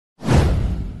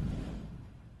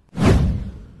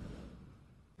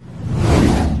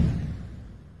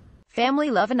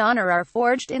Family love and honor are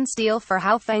forged in steel for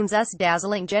Haofeng Xu's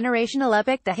dazzling generational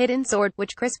epic The Hidden Sword,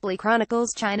 which crisply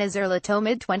chronicles China's early to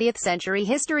mid-20th century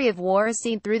history of war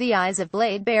seen through the eyes of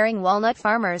blade-bearing walnut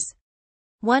farmers.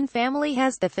 One family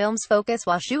has the film's focus,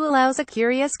 while Xu allows a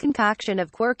curious concoction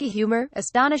of quirky humor,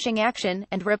 astonishing action,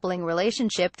 and rippling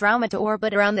relationship drama to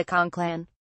orbit around the Kong clan.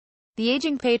 The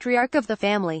aging patriarch of the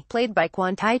family, played by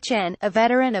Quan Tai Chen, a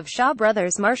veteran of Shaw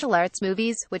Brothers martial arts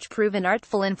movies, which prove an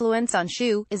artful influence on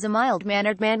Xu, is a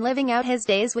mild-mannered man living out his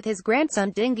days with his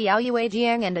grandson Ding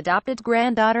Jiang and adopted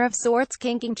granddaughter of sorts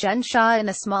King Chen Sha in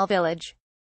a small village.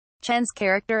 Chen's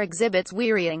character exhibits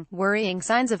worrying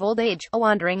signs of old age,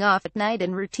 wandering off at night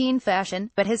in routine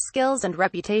fashion, but his skills and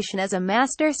reputation as a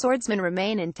master swordsman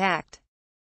remain intact.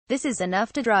 This is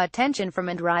enough to draw attention from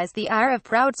and rise the ire of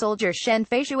proud soldier Shen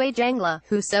Feishui Zhangla,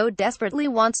 who so desperately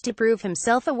wants to prove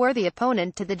himself a worthy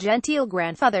opponent to the genteel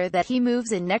grandfather that he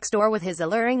moves in next door with his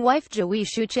alluring wife Zhui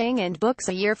Shuqing and books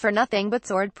a year for nothing but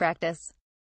sword practice.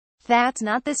 That's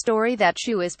not the story that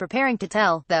Xu is preparing to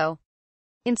tell, though.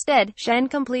 Instead, Shen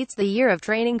completes the year of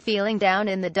training feeling down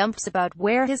in the dumps about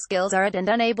where his skills are at and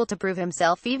unable to prove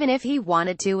himself even if he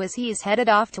wanted to, as he's headed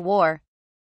off to war.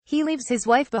 He leaves his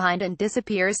wife behind and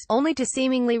disappears, only to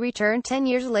seemingly return 10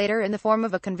 years later in the form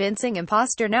of a convincing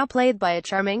imposter now played by a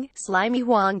charming, slimy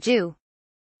Huang Ju.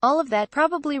 All of that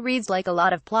probably reads like a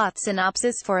lot of plot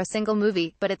synopsis for a single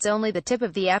movie, but it's only the tip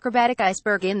of the acrobatic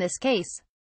iceberg in this case.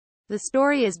 The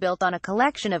story is built on a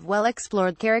collection of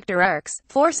well-explored character arcs,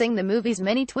 forcing the movie's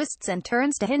many twists and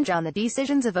turns to hinge on the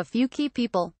decisions of a few key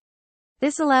people.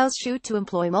 This allows Xu to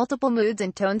employ multiple moods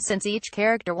and tones since each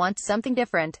character wants something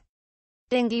different.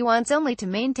 Dingyi wants only to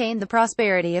maintain the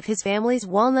prosperity of his family's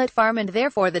walnut farm and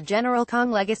therefore the general Kong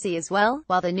legacy as well,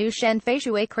 while the new Shen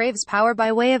Feishui craves power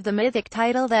by way of the mythic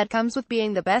title that comes with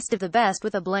being the best of the best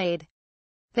with a blade.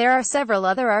 There are several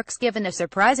other arcs given a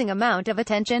surprising amount of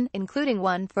attention, including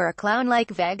one for a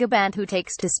clown-like vagabond who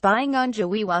takes to spying on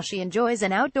Zhui while she enjoys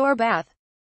an outdoor bath.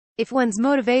 If one's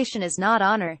motivation is not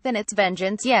honor, then it's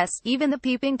vengeance. Yes, even the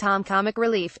peeping Tom comic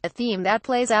relief, a theme that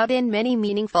plays out in many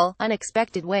meaningful,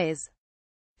 unexpected ways.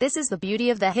 This is the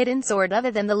beauty of The Hidden Sword, other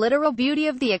than the literal beauty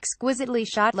of the exquisitely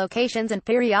shot locations and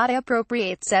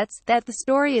period-appropriate sets, that the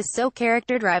story is so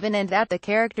character-driven and that the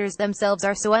characters themselves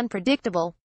are so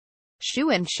unpredictable.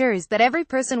 Xu ensures that every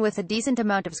person with a decent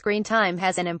amount of screen time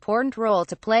has an important role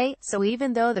to play, so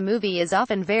even though the movie is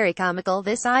often very comical,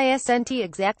 this isn't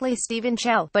exactly Stephen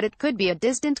Chow, but it could be a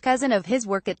distant cousin of his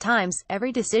work at times.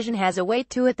 Every decision has a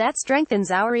weight to it that strengthens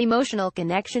our emotional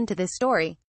connection to this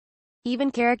story.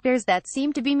 Even characters that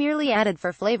seem to be merely added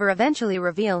for flavor eventually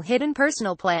reveal hidden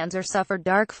personal plans or suffer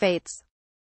dark fates.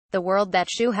 The world that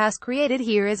Xu has created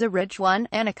here is a rich one,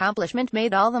 an accomplishment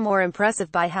made all the more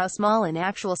impressive by how small an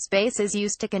actual space is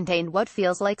used to contain what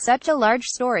feels like such a large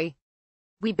story.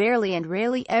 We barely and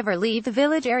rarely ever leave the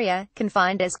village area,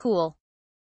 confined as cool,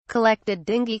 collected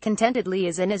Dingyi contentedly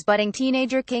is in his budding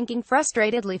teenager King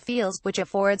frustratedly feels, which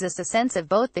affords us a sense of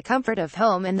both the comfort of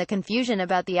home and the confusion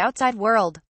about the outside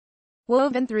world.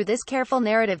 Woven through this careful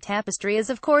narrative tapestry is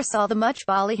of course all the much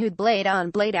ballyhooed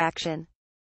blade-on-blade action.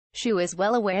 Xu is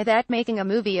well aware that making a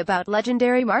movie about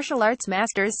legendary martial arts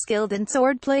masters skilled in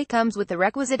swordplay comes with the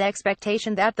requisite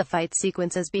expectation that the fight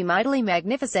sequences be mightily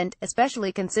magnificent,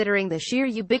 especially considering the sheer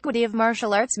ubiquity of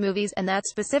martial arts movies, and that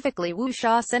specifically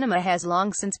wuxia cinema has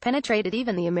long since penetrated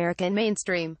even the American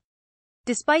mainstream.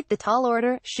 Despite the tall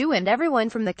order, Xu and everyone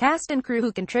from the cast and crew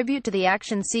who contribute to the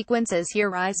action sequences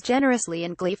here rise generously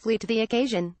and gleefully to the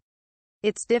occasion.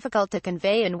 It's difficult to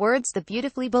convey in words the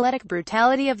beautifully balletic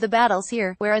brutality of the battles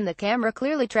here, wherein the camera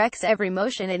clearly tracks every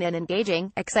motion in an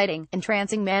engaging, exciting,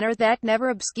 entrancing manner that never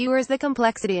obscures the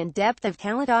complexity and depth of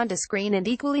talent onto screen and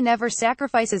equally never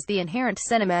sacrifices the inherent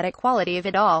cinematic quality of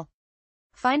it all.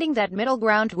 Finding that middle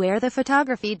ground where the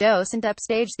photography doesn't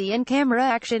upstage the in-camera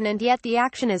action and yet the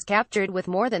action is captured with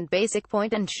more than basic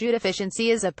point-and-shoot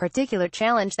efficiency is a particular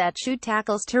challenge that Xu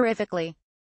tackles terrifically.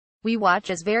 We watch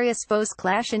as various foes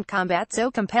clash in combat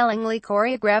so compellingly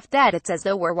choreographed that it's as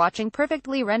though we're watching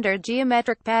perfectly rendered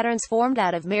geometric patterns formed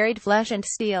out of married flesh and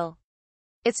steel.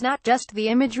 It's not just the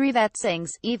imagery that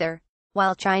sings, either.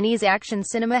 While Chinese action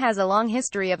cinema has a long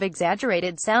history of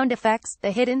exaggerated sound effects,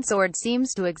 The Hidden Sword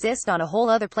seems to exist on a whole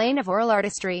other plane of oral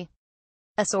artistry.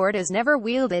 A sword is never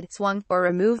wielded, swung, or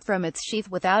removed from its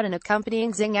sheath without an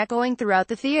accompanying zing echoing throughout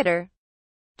the theater.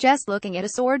 Just looking at a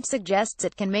sword suggests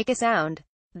it can make a sound.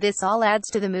 This all adds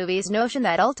to the movie's notion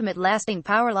that ultimate lasting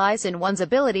power lies in one's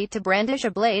ability to brandish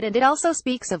a blade, and it also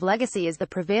speaks of legacy as the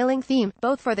prevailing theme,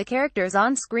 both for the characters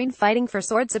on screen fighting for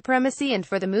sword supremacy and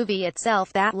for the movie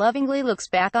itself that lovingly looks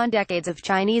back on decades of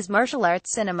Chinese martial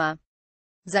arts cinema.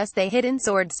 Thus the hidden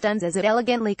sword stuns as it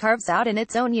elegantly carves out in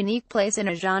its own unique place in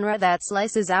a genre that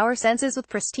slices our senses with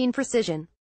pristine precision.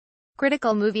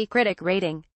 Critical movie critic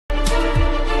rating.